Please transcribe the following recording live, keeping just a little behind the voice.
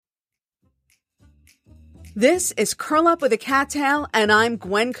This is Curl Up with a Cattail, and I'm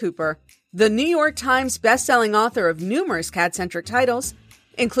Gwen Cooper, the New York Times bestselling author of numerous cat-centric titles,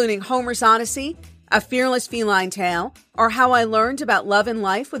 including Homer's Odyssey, A Fearless Feline Tale, or How I Learned About Love and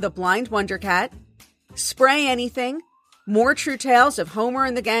Life with a Blind Wonder Cat, Spray Anything, More True Tales of Homer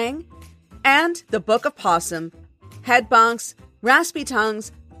and the Gang, and The Book of Possum, Head Bonks, Raspy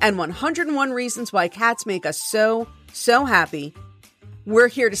Tongues, and 101 Reasons Why Cats Make Us So happy. We're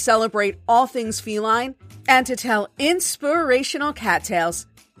here to celebrate all things feline and to tell inspirational cat tales.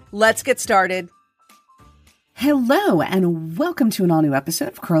 Let's get started. Hello, and welcome to an all-new episode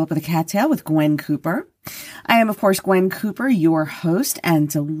of Curl Up with a Cattail with Gwen Cooper. I am, of course, Gwen Cooper, your host, and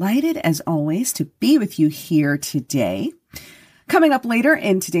delighted, as always, to be with you here today. Coming up later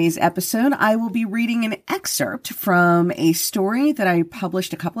in today's episode, I will be reading an excerpt from a story that I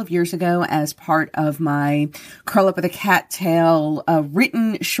published a couple of years ago as part of my Curl Up with a Cattail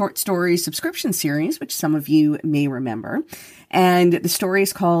written short story subscription series, which some of you may remember. And the story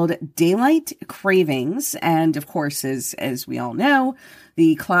is called Daylight Cravings. And of course, as we all know,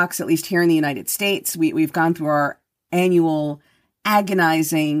 the clocks, at least here in the United States, we've gone through our annual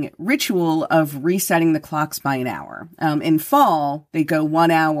agonizing ritual of resetting the clocks by an hour. In fall, they go 1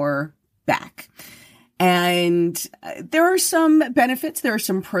 hour back. And there are some benefits. There are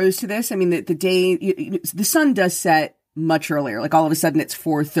some pros to this. I mean, the sun does set much earlier. Like all of a sudden it's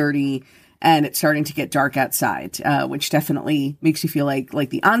 4:30 and it's starting to get dark outside, which definitely makes you feel like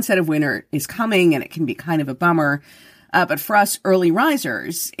the onset of winter is coming, and it can be kind of a bummer. But for us early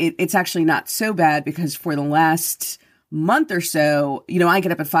risers, it's actually not so bad, because for the last month or so, I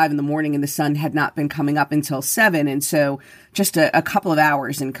get up at 5 a.m. and the sun had not been coming up until 7. And so just a couple of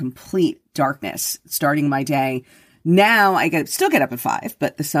hours in complete darkness starting my day. Now I still get up at 5,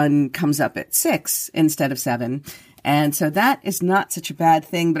 but the sun comes up at 6 instead of 7. And so that is not such a bad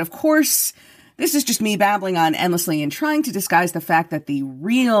thing. But of course, this is just me babbling on endlessly and trying to disguise the fact that the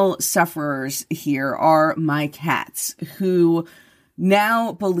real sufferers here are my cats, who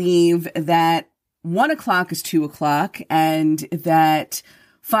now believe that 1 o'clock is 2 o'clock, and that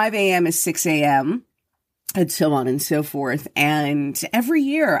 5 a.m. is 6 a.m., and so on and so forth. And every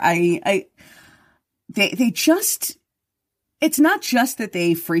year it's not just that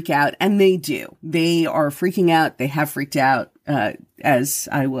they freak out, and they do. They are freaking out. They have freaked out, as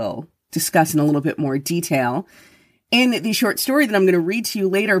I will discuss in a little bit more detail in the short story that I'm going to read to you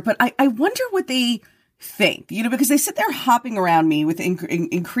later. But I wonder what they think, because they sit there hopping around me with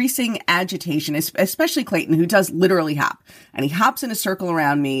increasing agitation, especially Clayton, who does literally hop. And he hops in a circle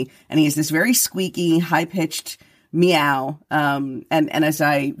around me, and he has this very squeaky, high-pitched meow. And as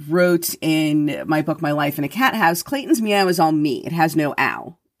I wrote in my book, My Life in a Cat House, Clayton's meow is all me. It has no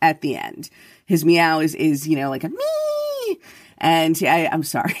ow at the end. His meow is like a me. And I'm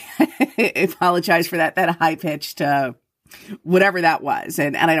sorry. I apologize for that high-pitched, whatever that was.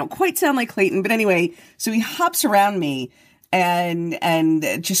 And I don't quite sound like Clayton, but anyway, so he hops around me and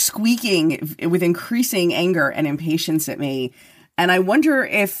just squeaking with increasing anger and impatience at me. And I wonder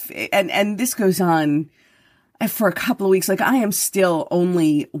if, and this goes on for a couple of weeks, like I am still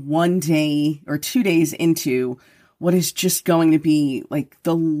only 1 day or 2 days into what is just going to be like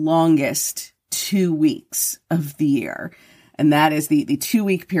the longest 2 weeks of the year. And that is the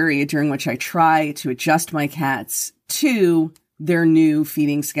 2-week period during which I try to adjust my cats to their new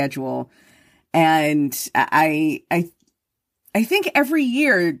feeding schedule. And I think every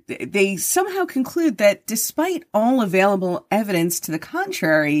year they somehow conclude that despite all available evidence to the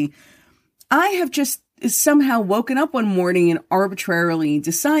contrary, I have just somehow woken up one morning and arbitrarily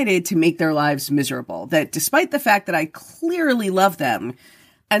decided to make their lives miserable. That despite the fact that I clearly love them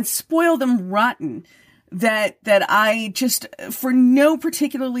and spoil them rotten, that I just, for no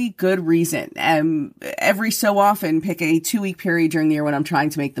particularly good reason, every so often pick a 2-week period during the year when I'm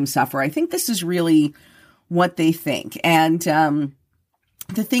trying to make them suffer. I think this is really what they think. And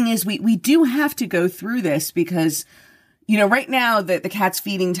the thing is, we do have to go through this because, right now the cat's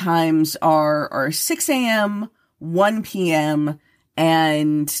feeding times are 6 a.m., 1 p.m.,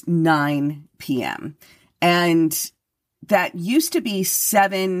 and 9 p.m. And that used to be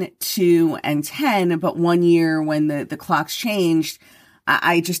 7, 2, and 10, but one year when the clocks changed,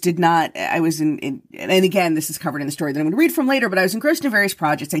 I just did not, I was and again, this is covered in the story that I'm going to read from later, but I was engrossed in various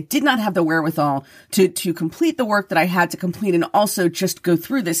projects. I did not have the wherewithal to complete the work that I had to complete and also just go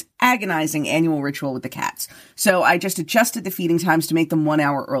through this agonizing annual ritual with the cats. So I just adjusted the feeding times to make them 1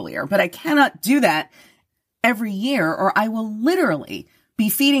 hour earlier, but I cannot do that every year or I will literally be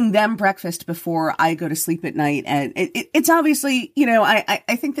feeding them breakfast before I go to sleep at night. And it's obviously,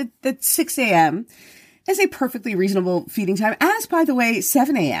 I think that 6 a.m. is a perfectly reasonable feeding time, as by the way,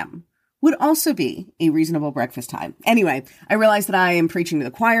 7 a.m. would also be a reasonable breakfast time. Anyway, I realize that I am preaching to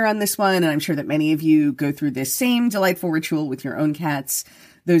the choir on this one, and I'm sure that many of you go through this same delightful ritual with your own cats.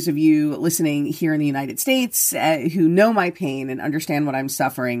 Those of you listening here in the United States who know my pain and understand what I'm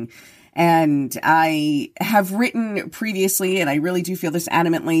suffering. And I have written previously, and I really do feel this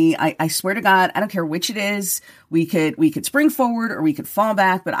adamantly. I swear to God, I don't care which it is. We could spring forward or we could fall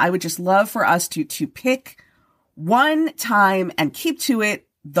back, but I would just love for us to pick one time and keep to it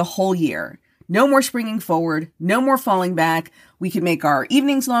the whole year. No more springing forward, no more falling back. We could make our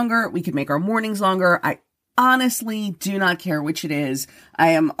evenings longer. We could make our mornings longer. I honestly do not care which it is. I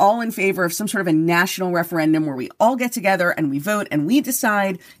am all in favor of some sort of a national referendum where we all get together and we vote and we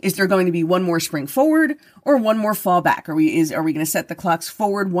decide, is there going to be one more spring forward or one more fall back? Are we going to set the clocks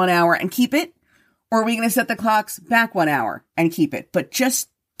forward 1 hour and keep it? Or are we going to set the clocks back 1 hour and keep it? But just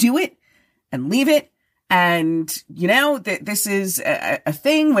do it and leave it. And, this is a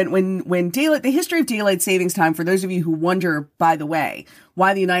thing when the history of daylight savings time, for those of you who wonder, by the way,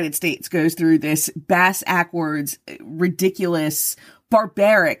 why the United States goes through this bass-ackwards, ridiculous,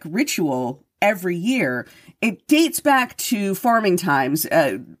 barbaric ritual every year, it dates back to farming times,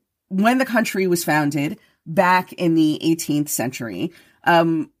 when the country was founded back in the 18th century.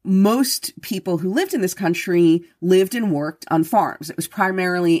 Most people who lived in this country lived and worked on farms. It was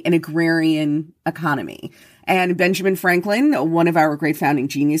primarily an agrarian economy. And Benjamin Franklin, one of our great founding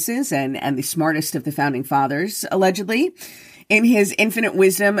geniuses and the smartest of the founding fathers, allegedly, in his infinite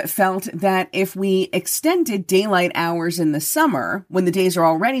wisdom, felt that if we extended daylight hours in the summer, when the days are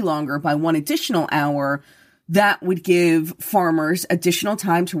already longer, by 1 additional hour, that would give farmers additional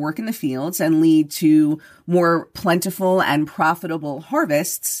time to work in the fields and lead to more plentiful and profitable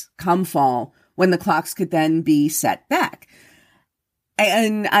harvests come fall, when the clocks could then be set back.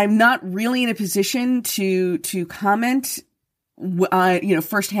 And I'm not really in a position to comment,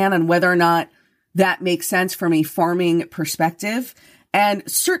 firsthand on whether or not that makes sense from a farming perspective. And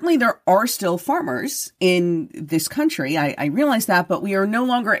certainly there are still farmers in this country. I realize that, but we are no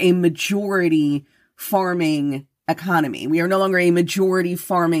longer a majority farming economy. We are no longer a majority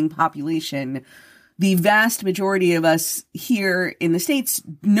farming population. The vast majority of us here in the States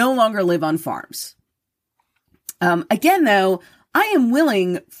no longer live on farms. Again, though, I am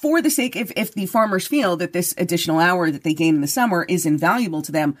willing, for the sake, if the farmers feel that this additional hour that they gain in the summer is invaluable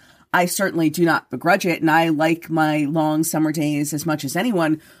to them, I certainly do not begrudge it. And I like my long summer days as much as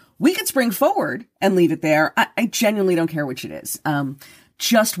anyone. We could spring forward and leave it there. I genuinely don't care which it is.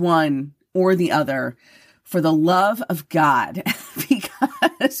 Just one or the other, for the love of God,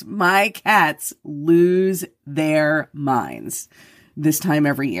 because my cats lose their minds this time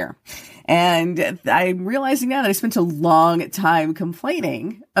every year. And I'm realizing now that I spent a long time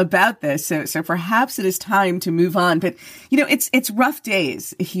complaining about this. So perhaps it is time to move on. But, it's rough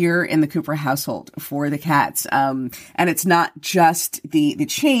days here in the Cooper household for the cats. And it's not just the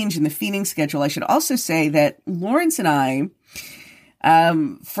change in the feeding schedule. I should also say that Lawrence and I,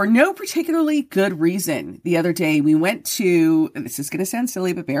 for no particularly good reason, the other day we went to, this is going to sound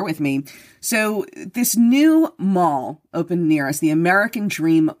silly, but bear with me. So this new mall opened near us, the American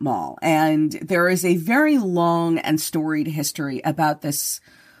Dream Mall. And there is a very long and storied history about this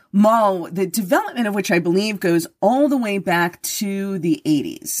mall, the development of which I believe goes all the way back to the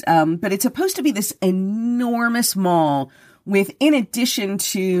 80s. But it's supposed to be this enormous mall with, in addition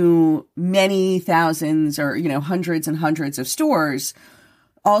to many thousands or, hundreds and hundreds of stores,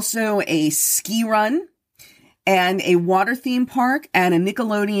 also a ski run and a water theme park and a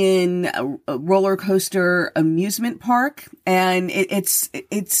Nickelodeon roller coaster amusement park. And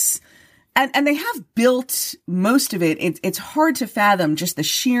and they have built most of it. It's hard to fathom just the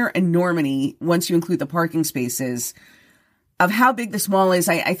sheer enormity, once you include the parking spaces, of how big this mall is.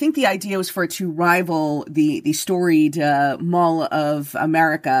 I think the idea was for it to rival the storied Mall of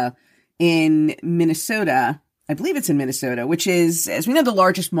America in Minnesota. I believe it's in Minnesota, which is, as we know, the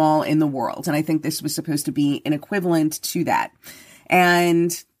largest mall in the world. And I think this was supposed to be an equivalent to that.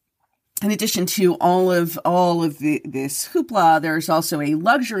 And in addition to all of this hoopla, there's also a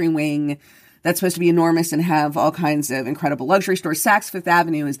luxury wing that's supposed to be enormous and have all kinds of incredible luxury stores. Saks Fifth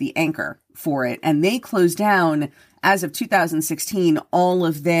Avenue is the anchor for it. And they closed down, as of 2016, all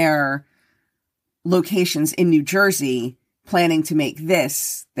of their locations in New Jersey, planning to make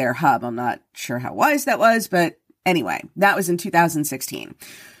this their hub. I'm not sure how wise that was, but anyway, that was in 2016.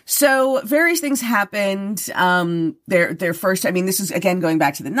 So various things happened. Their first, this is again going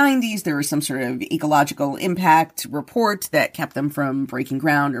back to the 90s. There was some sort of ecological impact report that kept them from breaking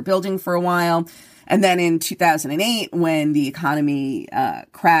ground or building for a while. And then in 2008, when the economy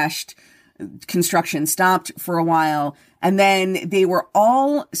crashed, construction stopped for a while. And then they were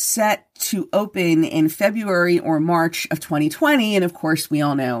all set to open in February or March of 2020. And of course, we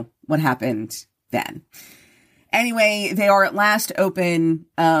all know what happened then. Anyway, they are at last open.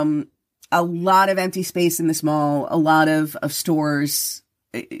 A lot of empty space in this mall, a lot of stores,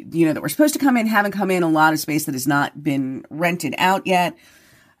 that were supposed to come in, haven't come in, a lot of space that has not been rented out yet.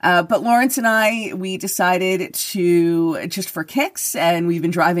 But Lawrence and I, we decided to, just for kicks, and we've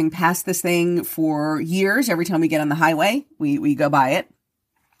been driving past this thing for years. Every time we get on the highway, we go by it.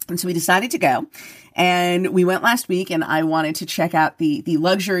 And so we decided to go. And we went last week, and I wanted to check out the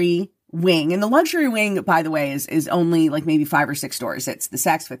luxury wing. And the luxury wing, by the way, is only like maybe 5 or 6 stores. It's the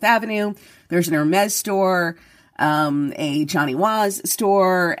Saks Fifth Avenue. There's an Hermes store, a Johnny Was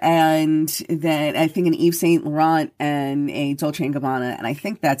store, and then I think an Yves Saint Laurent and a Dolce & Gabbana. And I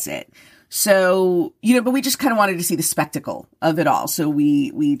think that's it. So, but we just kind of wanted to see the spectacle of it all. So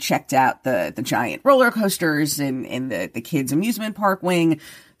we checked out the giant roller coasters in the kids amusement park wing.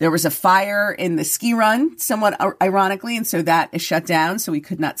 There was a fire in the ski run, somewhat ironically, and so that is shut down, so we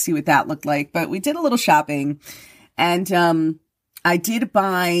could not see what that looked like. But we did a little shopping, and I did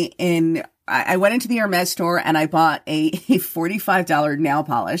buy I went into the Hermes store, and I bought a $45 nail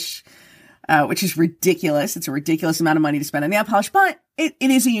polish, which is ridiculous. It's a ridiculous amount of money to spend on nail polish, but it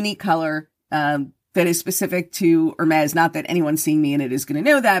is a unique color that is specific to Hermes. Not that anyone seeing me in it is going to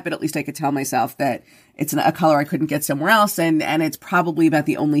know that, but at least I could tell myself that it's a color I couldn't get somewhere else. And it's probably about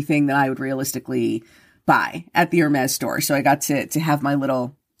the only thing that I would realistically buy at the Hermes store. So I got to have my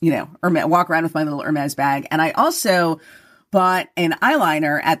little, Hermes, walk around with my little Hermes bag. And I also bought an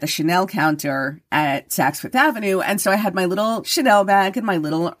eyeliner at the Chanel counter at Saks Fifth Avenue. And so I had my little Chanel bag and my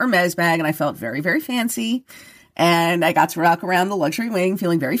little Hermes bag, and I felt very, very fancy. And I got to walk around the luxury wing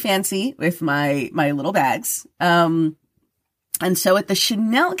feeling very fancy with my little bags. And so at the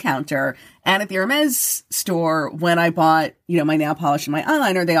Chanel counter and at the Hermes store, when I bought, my nail polish and my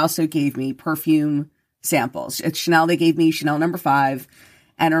eyeliner, they also gave me perfume samples. At Chanel, they gave me Chanel No. 5.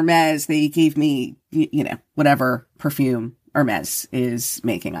 And Hermes, they gave me, whatever perfume Hermes is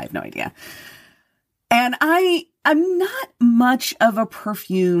making. I have no idea. And I'm not much of a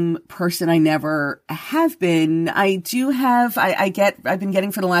perfume person. I never have been. I do have, I've been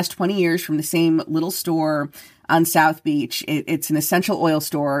getting for the last 20 years from the same little store on South Beach. It's an essential oil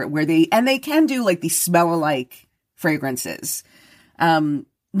store where they can do like these smell-alike fragrances,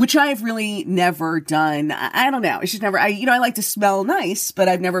 which I've really never done. I don't know. It's just never, I like to smell nice, but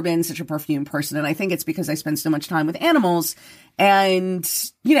I've never been such a perfume person. And I think it's because I spend so much time with animals, and,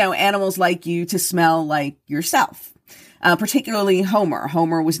 animals like you to smell like yourself. Particularly Homer.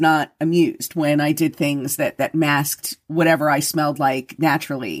 Homer was not amused when I did things that masked whatever I smelled like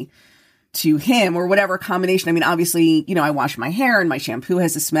naturally to him, or whatever combination. I mean, obviously, I wash my hair and my shampoo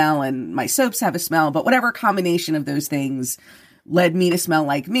has a smell and my soaps have a smell, but whatever combination of those things led me to smell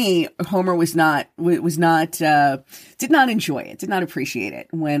like me, Homer did not enjoy it, did not appreciate it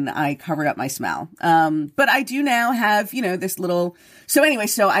when I covered up my smell. But I do now have, this little, so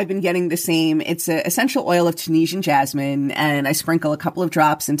I've been getting the same, it's an essential oil of Tunisian jasmine, and I sprinkle a couple of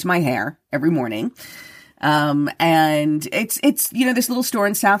drops into my hair every morning. And it's, this little store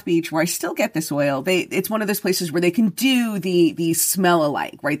in South Beach where I still get this oil. It's one of those places where they can do the smell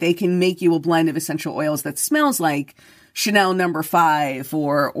alike, right? They can make you a blend of essential oils that smells like Chanel No. 5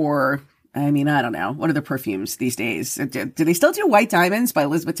 or I mean, I don't know. What are the perfumes these days? Do they still do White Diamonds by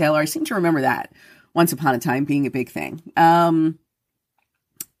Elizabeth Taylor? I seem to remember that once upon a time being a big thing.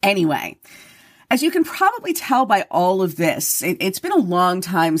 Anyway, as you can probably tell by all of this, it's been a long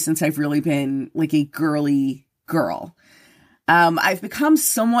time since I've really been like a girly girl. I've become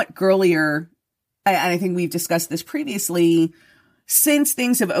somewhat girlier, and I think we've discussed this previously, since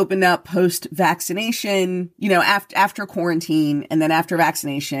things have opened up post-vaccination, after quarantine and then after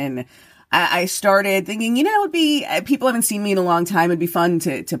vaccination. I started thinking, it'd be, people haven't seen me in a long time. It'd be fun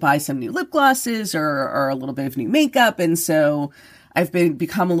to buy some new lip glosses or a little bit of new makeup. And so I've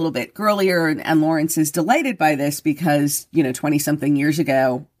become a little bit girlier, and Lawrence is delighted by this because, 20 something years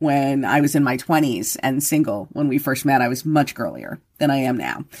ago when I was in my 20s and single, when we first met, I was much girlier than I am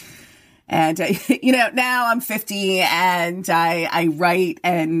now. And, now I'm 50 and I write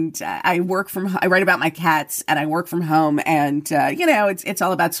and I write about my cats and I work from home, and, it's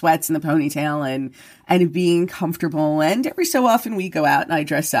all about sweats and the ponytail and being comfortable. And every so often we go out and I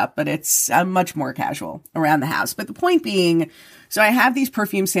dress up, but I'm much more casual around the house. But the point being, so I have these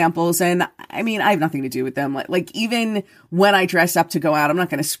perfume samples, and I mean, I have nothing to do with them. Like even when I dress up to go out, I'm not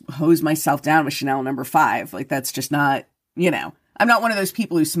going to hose myself down with Chanel No. 5. Like that's just not, I'm not one of those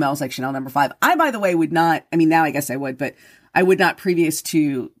people who smells like Chanel No. 5. I, by the way, would not, I mean, now I guess I would, but I would not previous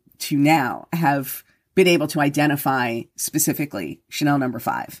to to now have been able to identify specifically Chanel No.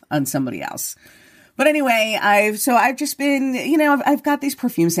 5 on somebody else. But anyway, I've just been, I've got these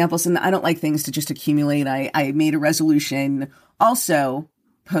perfume samples, and I don't like things to just accumulate. I made a resolution also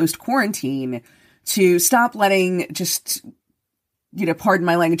post-quarantine to stop letting just, pardon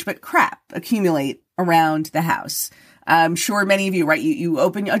my language, but crap accumulate around the house. I'm sure many of you, right, you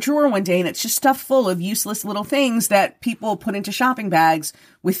open a drawer one day and it's just stuffed full of useless little things that people put into shopping bags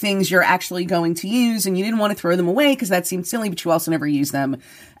with things you're actually going to use, and you didn't want to throw them away because that seemed silly, but you also never use them.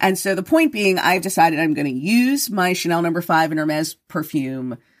 And so the point being, I've decided I'm going to use my Chanel No. 5 and Hermes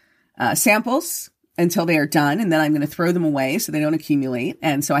perfume samples until they are done, and then I'm going to throw them away so they don't accumulate.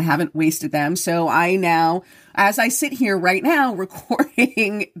 And so I haven't wasted them. So I now, as I sit here right now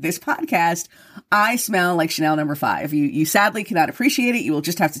recording this podcast, I smell like Chanel No. 5. You sadly cannot appreciate it. You will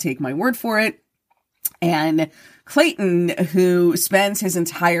just have to take my word for it. And Clayton, who spends his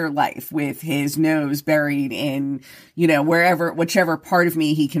entire life with his nose buried in, whichever part of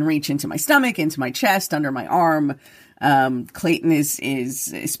me he can reach, into my stomach, into my chest, under my arm. Clayton is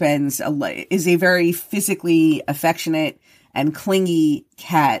a very physically affectionate and clingy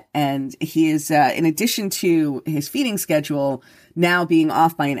cat. And he is, in addition to his feeding schedule now being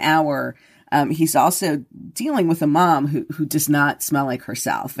off by an hour, he's also dealing with a mom who does not smell like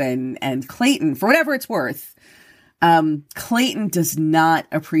herself. And Clayton, for whatever it's worth, Clayton does not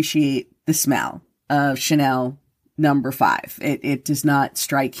appreciate the smell of Chanel No. 5. It does not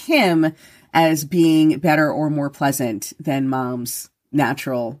strike him as being better or more pleasant than mom's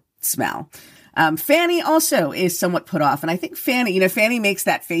natural smell. Fanny also is somewhat put off. And I think Fanny makes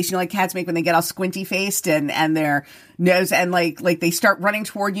that face, like cats make when they get all squinty faced and their nose, and like they start running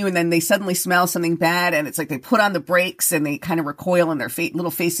toward you and then they suddenly smell something bad. And it's like they put on the brakes and they kind of recoil and their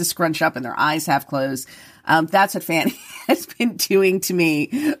little faces scrunch up and their eyes half closed. That's what Fanny has been doing to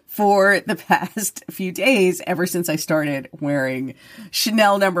me for the past few days, ever since I started wearing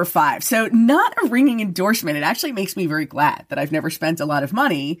Chanel No. 5. So not a ringing endorsement. It actually makes me very glad that I've never spent a lot of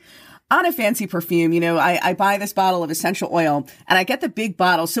money on a fancy perfume. I buy this bottle of essential oil and I get the big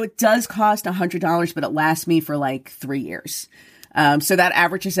bottle. So it does cost $100, but it lasts me for like 3 years. So that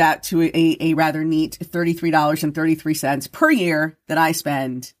averages out to a rather neat $33.33 per year that I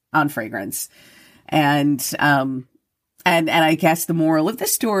spend on fragrance. And I guess the moral of the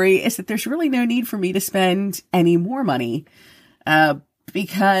story is that there's really no need for me to spend any more money,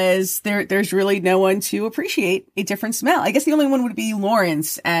 because there's really no one to appreciate a different smell. I guess the only one would be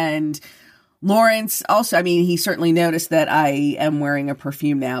Lawrence, and Lawrence also, he certainly noticed that I am wearing a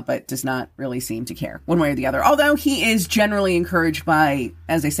perfume now, but does not really seem to care one way or the other. Although he is generally encouraged by,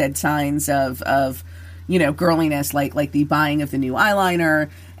 as I said, signs of girliness, like the buying of the new eyeliner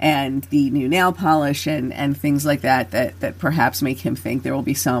and the new nail polish and things like that perhaps make him think there will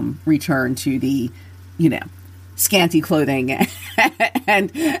be some return to the, scanty clothing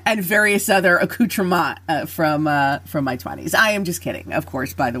and various other accoutrements from my 20s. I am just kidding, of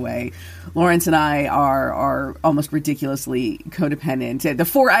course. By the way, Lawrence and I are almost ridiculously codependent.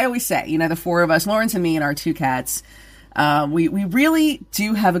 I always say, the four of us, Lawrence and me and our two cats, we really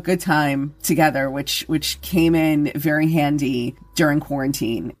do have a good time together, which came in very handy during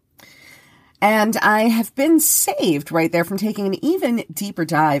quarantine. And I have been saved right there from taking an even deeper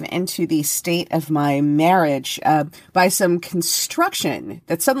dive into the state of my marriage by some construction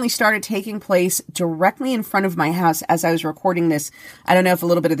that suddenly started taking place directly in front of my house as I was recording this. I don't know if a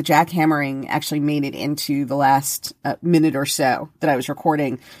little bit of the jackhammering actually made it into the last minute or so that I was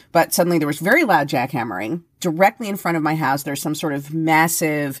recording, but suddenly there was very loud jackhammering directly in front of my house. There's some sort of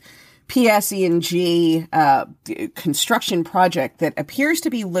massive PSE&G construction project that appears to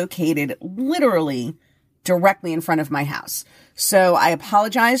be located literally directly in front of my house. So I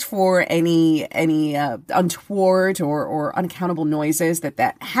apologize for any untoward or unaccountable noises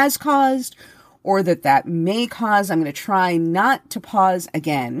that has caused or that may cause. I'm going to try not to pause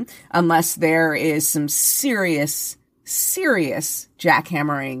again unless there is some serious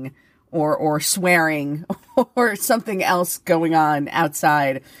jackhammering or swearing or something else going on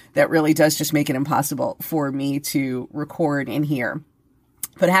outside that really does just make it impossible for me to record in here.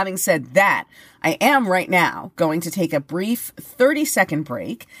 But having said that, I am right now going to take a brief 30-second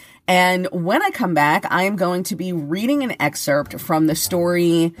break. And when I come back, I am going to be reading an excerpt from the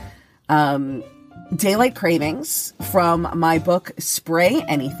story Daylight Cravings from my book, Spray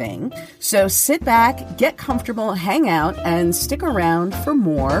Anything. So sit back, get comfortable, hang out, and stick around for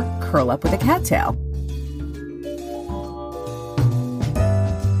more Curl Up with a Cattail.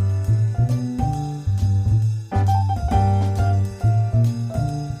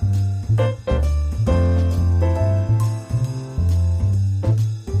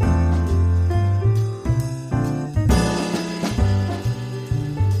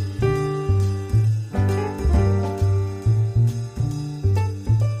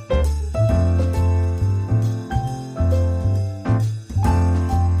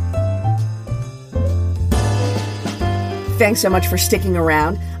 Thanks so much for sticking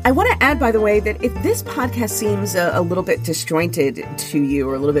around. I want to add, by the way, that if this podcast seems a little bit disjointed to you,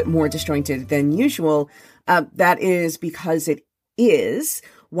 or a little bit more disjointed than usual, that is because it is.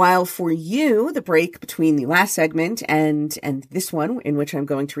 While for you, the break between the last segment and this one, in which I'm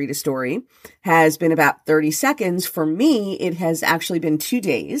going to read a story, has been about 30 seconds, for me, it has actually been 2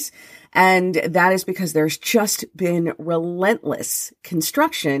 days. And that is because there's just been relentless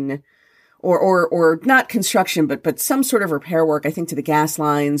construction, or not construction, but some sort of repair work, I think to the gas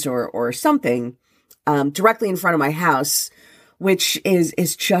lines or something, directly in front of my house, which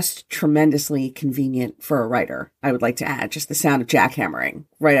is just tremendously convenient for a writer. I would like to add just the sound of jackhammering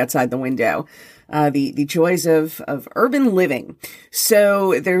right outside the window, the joys of urban living.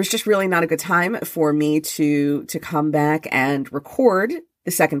 So there's just really not a good time for me to come back and record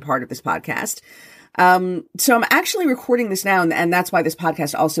the second part of this podcast. So I'm actually recording this now, and that's why this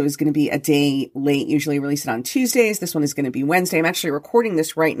podcast also is going to be a day late. Usually release it on Tuesdays. This one is going to be Wednesday. I'm actually recording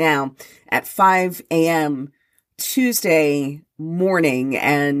this right now at 5 a.m. Tuesday morning.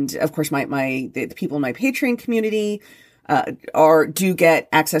 And of course, the people in my Patreon community, do get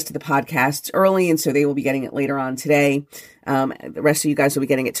access to the podcasts early. And so they will be getting it later on today. The rest of you guys will be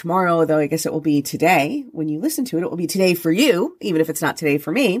getting it tomorrow, though I guess it will be today. When you listen to it, it will be today for you, even if it's not today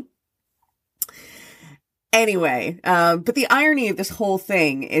for me. Anyway, but the irony of this whole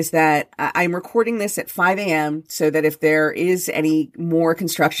thing is that I'm recording this at 5 a.m. so that if there is any more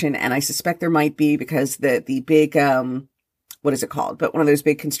construction, and I suspect there might be because the big, what is it called? But one of those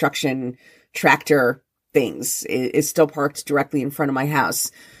big construction tractor things is still parked directly in front of my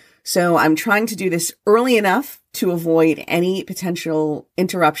house. So I'm trying to do this early enough to avoid any potential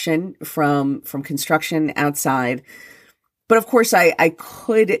interruption from construction outside. But of course, I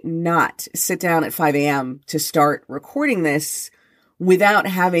could not sit down at 5 a.m. to start recording this without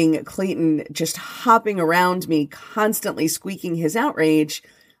having Clayton just hopping around me, constantly squeaking his outrage,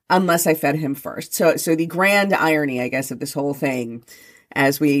 unless I fed him first. So the grand irony, I guess, of this whole thing,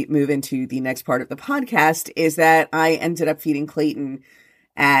 as we move into the next part of the podcast, is that I ended up feeding Clayton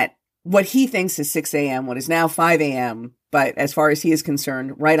at what he thinks is 6 a.m., what is now 5 a.m. But as far as he is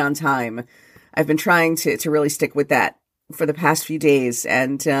concerned, right on time. I've been trying to really stick with that for the past few days.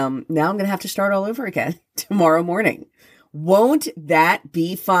 And now I'm going to have to start all over again tomorrow morning. Won't that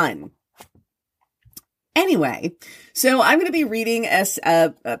be fun? Anyway, so I'm going to be reading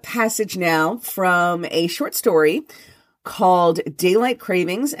a passage now from a short story called Daylight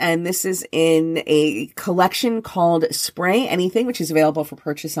Cravings. And this is in a collection called Spray Anything, which is available for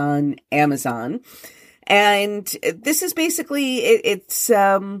purchase on Amazon. And this is basically, it's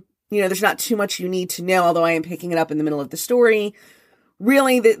there's not too much you need to know, although I am picking it up in the middle of the story.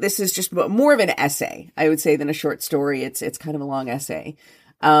 Really, this is just more of an essay, I would say, than a short story. It's kind of a long essay,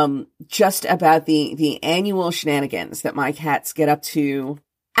 just about the annual shenanigans that my cats get up to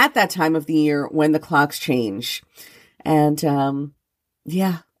at that time of the year when the clocks change. And,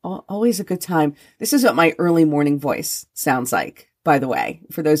 always a good time. This is what my early morning voice sounds like, by the way.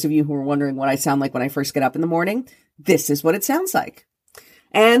 For those of you who are wondering what I sound like when I first get up in the morning, this is what it sounds like.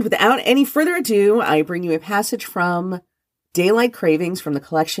 And without any further ado, I bring you a passage from Daylight Cravings from the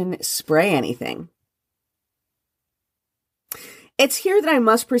collection Spray Anything. It's here that I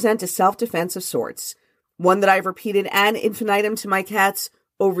must present a self-defense of sorts, one that I've repeated ad infinitum to my cats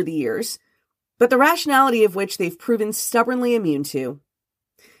over the years, but the rationality of which they've proven stubbornly immune to.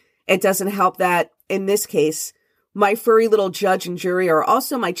 It doesn't help that, in this case, my furry little judge and jury are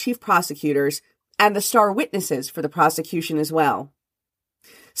also my chief prosecutors and the star witnesses for the prosecution as well.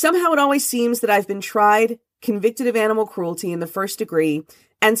 Somehow it always seems that I've been tried, convicted of animal cruelty in the first degree,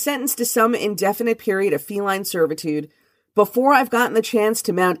 and sentenced to some indefinite period of feline servitude before I've gotten the chance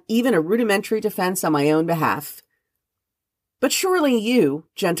to mount even a rudimentary defense on my own behalf. But surely you,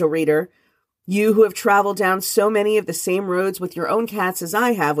 gentle reader, you who have traveled down so many of the same roads with your own cats as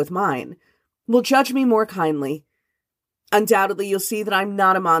I have with mine, will judge me more kindly. Undoubtedly you'll see that I'm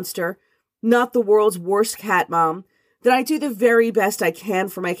not a monster, not the world's worst cat mom, that I do the very best I can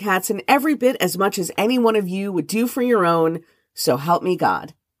for my cats and every bit as much as any one of you would do for your own, so help me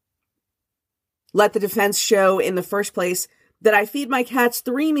God. Let the defense show, in the first place, that I feed my cats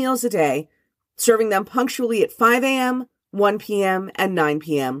 3 meals a day, serving them punctually at 5 a.m., 1 p.m., and 9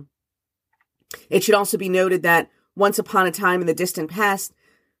 p.m. It should also be noted that, once upon a time in the distant past,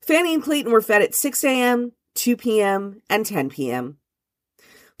 Fanny and Clayton were fed at 6 a.m., 2 p.m., and 10 p.m.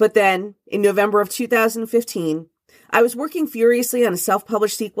 But then, in November of 2015, I was working furiously on a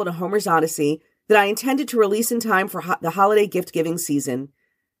self-published sequel to Homer's Odyssey that I intended to release in time for the holiday gift-giving season.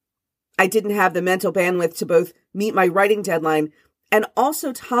 I didn't have the mental bandwidth to both meet my writing deadline and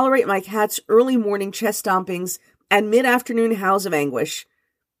also tolerate my cat's early morning chest stompings and mid-afternoon howls of anguish,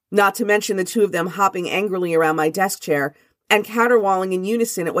 not to mention the two of them hopping angrily around my desk chair and caterwauling in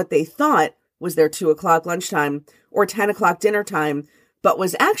unison at what they thought was their 2 o'clock lunchtime or 10 o'clock dinner time, but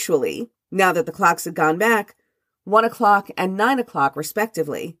was actually, now that the clocks had gone back, 1 o'clock and 9 o'clock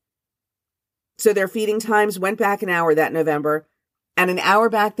respectively. So their feeding times went back an hour that November, and an hour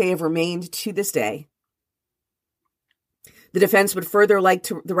back they have remained to this day. The defense would further like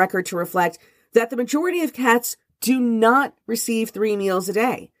the record to reflect that the majority of cats do not receive 3 meals a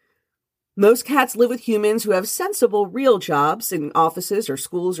day. Most cats live with humans who have sensible, real jobs in offices or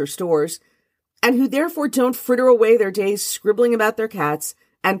schools or stores, and who therefore don't fritter away their days scribbling about their cats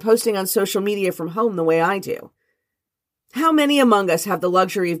and posting on social media from home the way I do. How many among us have the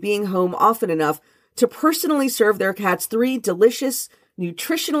luxury of being home often enough to personally serve their cats 3 delicious,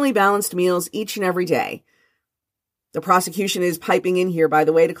 nutritionally balanced meals each and every day? The prosecution is piping in here, by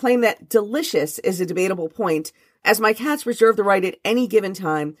the way, to claim that delicious is a debatable point, as my cats reserve the right at any given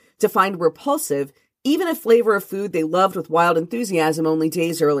time to find repulsive even a flavor of food they loved with wild enthusiasm only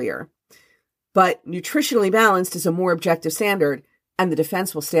days earlier. But nutritionally balanced is a more objective standard, and the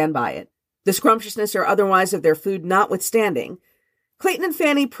defense will stand by it. The scrumptiousness or otherwise of their food notwithstanding, Clayton and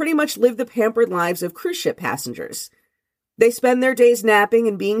Fanny pretty much live the pampered lives of cruise ship passengers. They spend their days napping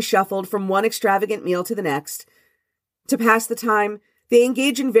and being shuffled from one extravagant meal to the next. To pass the time, they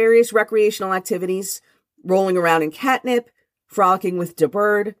engage in various recreational activities, rolling around in catnip, frolicking with the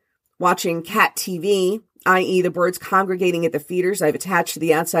bird, watching cat TV, i.e. the birds congregating at the feeders I've attached to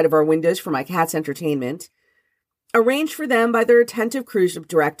the outside of our windows for my cat's entertainment, arranged for them by their attentive cruise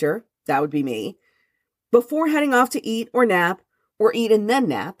director, that would be me, before heading off to eat or nap, or eat and then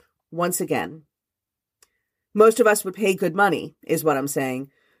nap, once again. Most of us would pay good money, is what I'm saying,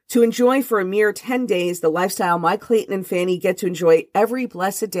 to enjoy for a mere 10 days the lifestyle my Clayton and Fanny get to enjoy every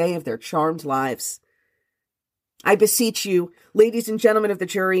blessed day of their charmed lives. I beseech you, ladies and gentlemen of the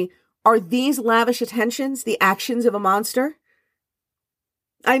jury, are these lavish attentions the actions of a monster?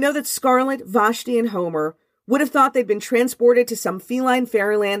 I know that Scarlett, Vashti, and Homer would have thought they'd been transported to some feline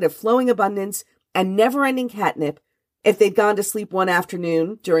fairyland of flowing abundance and never-ending catnip if they'd gone to sleep one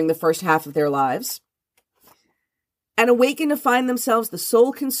afternoon during the first half of their lives, and awakened to find themselves the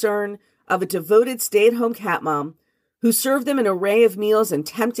sole concern of a devoted stay-at-home cat mom who served them an array of meals and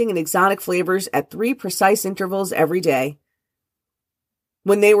tempting and exotic flavors at 3 precise intervals every day.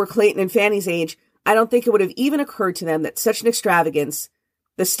 When they were Clayton and Fanny's age, I don't think it would have even occurred to them that such an extravagance,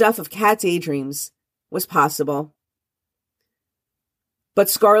 the stuff of cat daydreams, was possible. But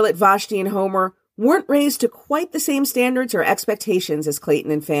Scarlett, Vashti, and Homer weren't raised to quite the same standards or expectations as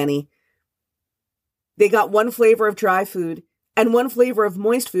Clayton and Fanny. They got one flavor of dry food and one flavor of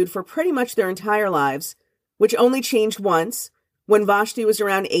moist food for pretty much their entire lives, which only changed once, when Vashti was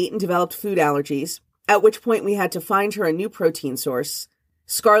around 8 and developed food allergies, at which point we had to find her a new protein source.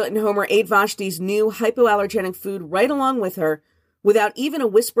 Scarlett and Homer ate Vashti's new hypoallergenic food right along with her, without even a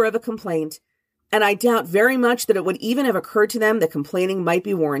whisper of a complaint, and I doubt very much that it would even have occurred to them that complaining might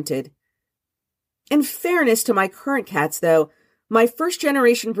be warranted. In fairness to my current cats, though, my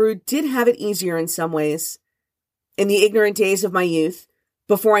first-generation brood did have it easier in some ways. In the ignorant days of my youth,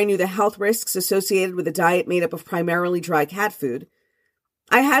 before I knew the health risks associated with a diet made up of primarily dry cat food,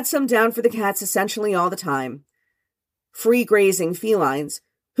 I had some down for the cats essentially all the time. Free-grazing felines,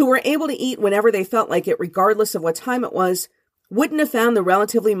 who were able to eat whenever they felt like it regardless of what time it was, wouldn't have found the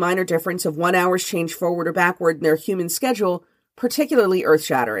relatively minor difference of 1 hour's change forward or backward in their human schedule particularly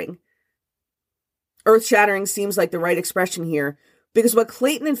earth-shattering. Earth-shattering seems like the right expression here, because what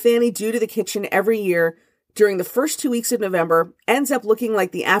Clayton and Fanny do to the kitchen every year during the first 2 weeks of November ends up looking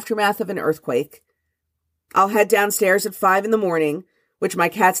like the aftermath of an earthquake. I'll head downstairs at 5 in the morning, which my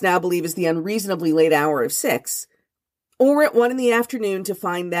cats now believe is the unreasonably late hour of 6, or at 1 in the afternoon to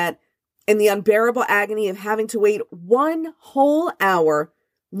find that, in the unbearable agony of having to wait 1 whole hour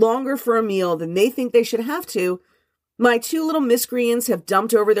longer for a meal than they think they should have to, my 2 little miscreants have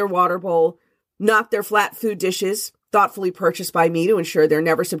dumped over their water bowl, knocked their flat food dishes, thoughtfully purchased by me to ensure they're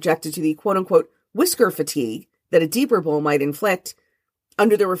never subjected to the quote-unquote whisker fatigue that a deeper bowl might inflict,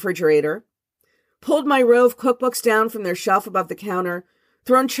 under the refrigerator, pulled my row of cookbooks down from their shelf above the counter,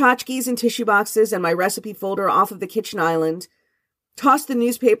 thrown tchotchkes and tissue boxes and my recipe folder off of the kitchen island, tossed the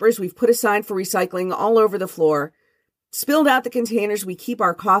newspapers we've put aside for recycling all over the floor, spilled out the containers we keep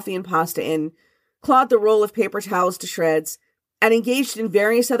our coffee and pasta in, clawed the roll of paper towels to shreds, and engaged in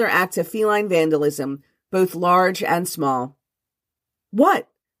various other acts of feline vandalism, both large and small. What?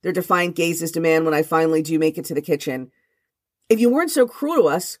 Their defiant gazes demand when I finally do make it to the kitchen. If you weren't so cruel to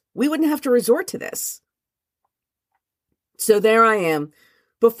us, we wouldn't have to resort to this. So there I am,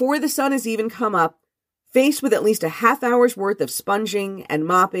 before the sun has even come up, faced with at least a half hour's worth of sponging and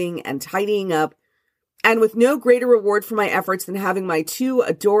mopping and tidying up, and with no greater reward for my efforts than having my two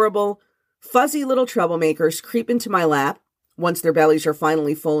adorable, fuzzy little troublemakers creep into my lap, once their bellies are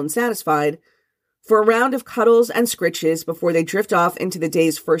finally full and satisfied, for a round of cuddles and scritches before they drift off into the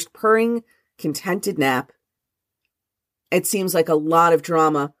day's first purring, contented nap. It seems like a lot of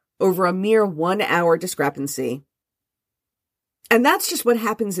drama over a mere 1 hour discrepancy. And that's just what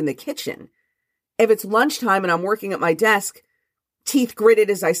happens in the kitchen. If it's lunchtime and I'm working at my desk, teeth gritted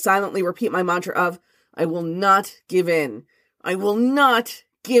as I silently repeat my mantra of, I will not give in. I will not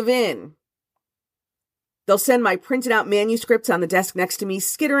give in. They'll send my printed out manuscripts on the desk next to me,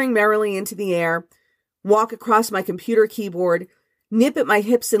 skittering merrily into the air, walk across my computer keyboard, nip at my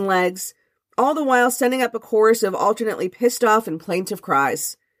hips and legs, all the while sending up a chorus of alternately pissed off and plaintive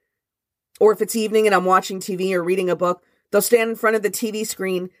cries. Or if it's evening and I'm watching TV or reading a book, they'll stand in front of the TV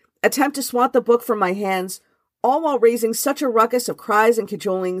screen, attempt to swat the book from my hands, all while raising such a ruckus of cries and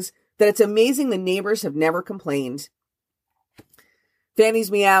cajolings that it's amazing the neighbors have never complained.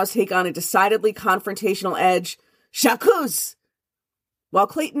 Fanny's meows take on a decidedly confrontational edge, Shakuz! While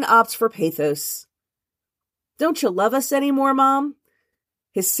Clayton opts for pathos. Don't you love us anymore, Mom?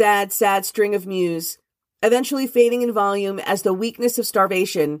 His sad, sad string of mews, eventually fading in volume as the weakness of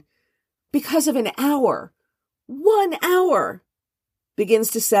starvation, because of an hour, 1 hour,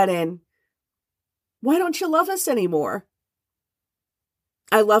 begins to set in. Why don't you love us anymore?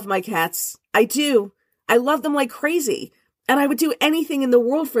 I love my cats. I do. I love them like crazy, and I would do anything in the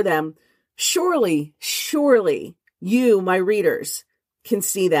world for them. Surely, you, my readers, can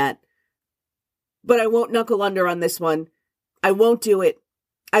see that. But I won't knuckle under on this one. I won't do it.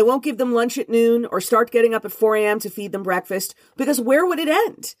 I won't give them lunch at noon or start getting up at 4 a.m. to feed them breakfast, because where would it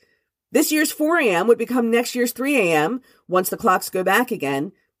end? This year's 4 a.m. would become next year's 3 a.m. once the clocks go back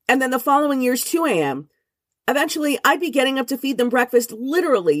again, and then the following year's 2 a.m. Eventually, I'd be getting up to feed them breakfast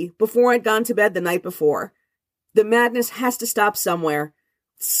literally before I'd gone to bed the night before. The madness has to stop somewhere.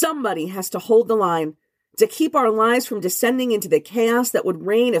 Somebody has to hold the line to keep our lives from descending into the chaos that would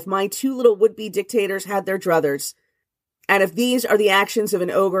reign if my two little would-be dictators had their druthers. And if these are the actions of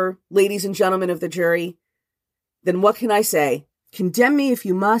an ogre, ladies and gentlemen of the jury, then what can I say? Condemn me if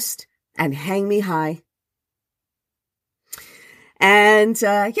you must, and hang me high. And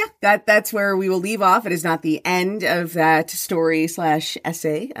that's where we will leave off. It is not the end of that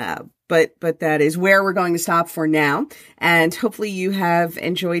story/essay, but that is where we're going to stop for now. And hopefully you have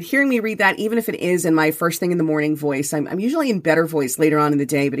enjoyed hearing me read that, even if it is in my first thing in the morning voice. I'm usually in better voice later on in the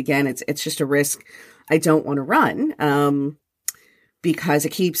day, but again, it's just a risk I don't want to run, because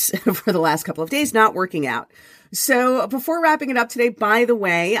it keeps, for the last couple of days, not working out. So before wrapping it up today, by the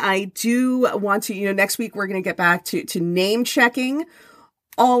way, I do want to, next week we're going to get back to name checking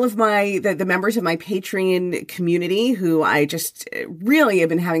all of the members of my Patreon community, who I just really have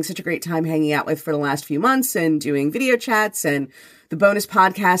been having such a great time hanging out with for the last few months and doing video chats and the bonus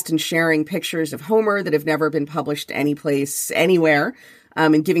podcast and sharing pictures of Homer that have never been published anyplace, anywhere.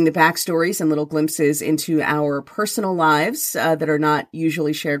 And giving the backstories and little glimpses into our personal lives that are not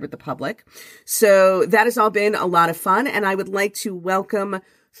usually shared with the public. So that has all been a lot of fun, and I would like to welcome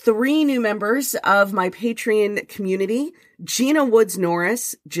 3 new members of my Patreon community: Gina Woods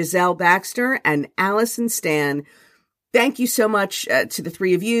Norris, Giselle Baxter, and Allison Stan. Thank you so much to the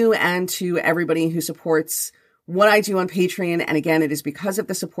 3 of you and to everybody who supports what I do on Patreon. And again, it is because of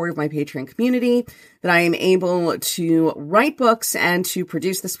the support of my Patreon community that I am able to write books and to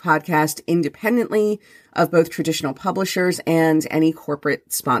produce this podcast independently of both traditional publishers and any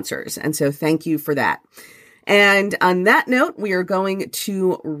corporate sponsors. And so thank you for that. And on that note, we are going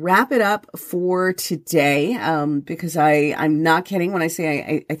to wrap it up for today, because I'm not kidding when I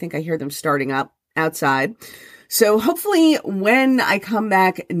say I think I hear them starting up outside. So hopefully when I come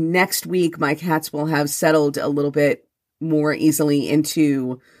back next week, my cats will have settled a little bit more easily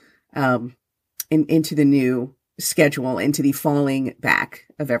into the new schedule, into the falling back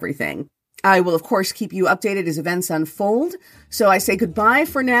of everything. I will, of course, keep you updated as events unfold. So I say goodbye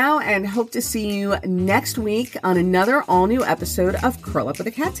for now and hope to see you next week on another all-new episode of Curl Up with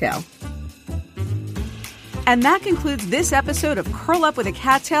a Cattail. And that concludes this episode of Curl Up with a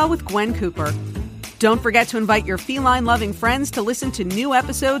Cattail with Gwen Cooper. Don't forget to invite your feline-loving friends to listen to new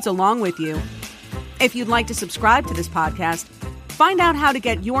episodes along with you. If you'd like to subscribe to this podcast, find out how to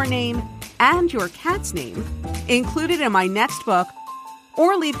get your name and your cat's name included in my next book,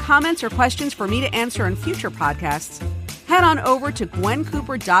 or leave comments or questions for me to answer in future podcasts, head on over to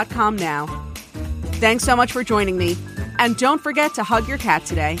gwencooper.com now. Thanks so much for joining me, and don't forget to hug your cat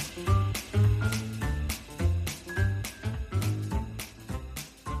today.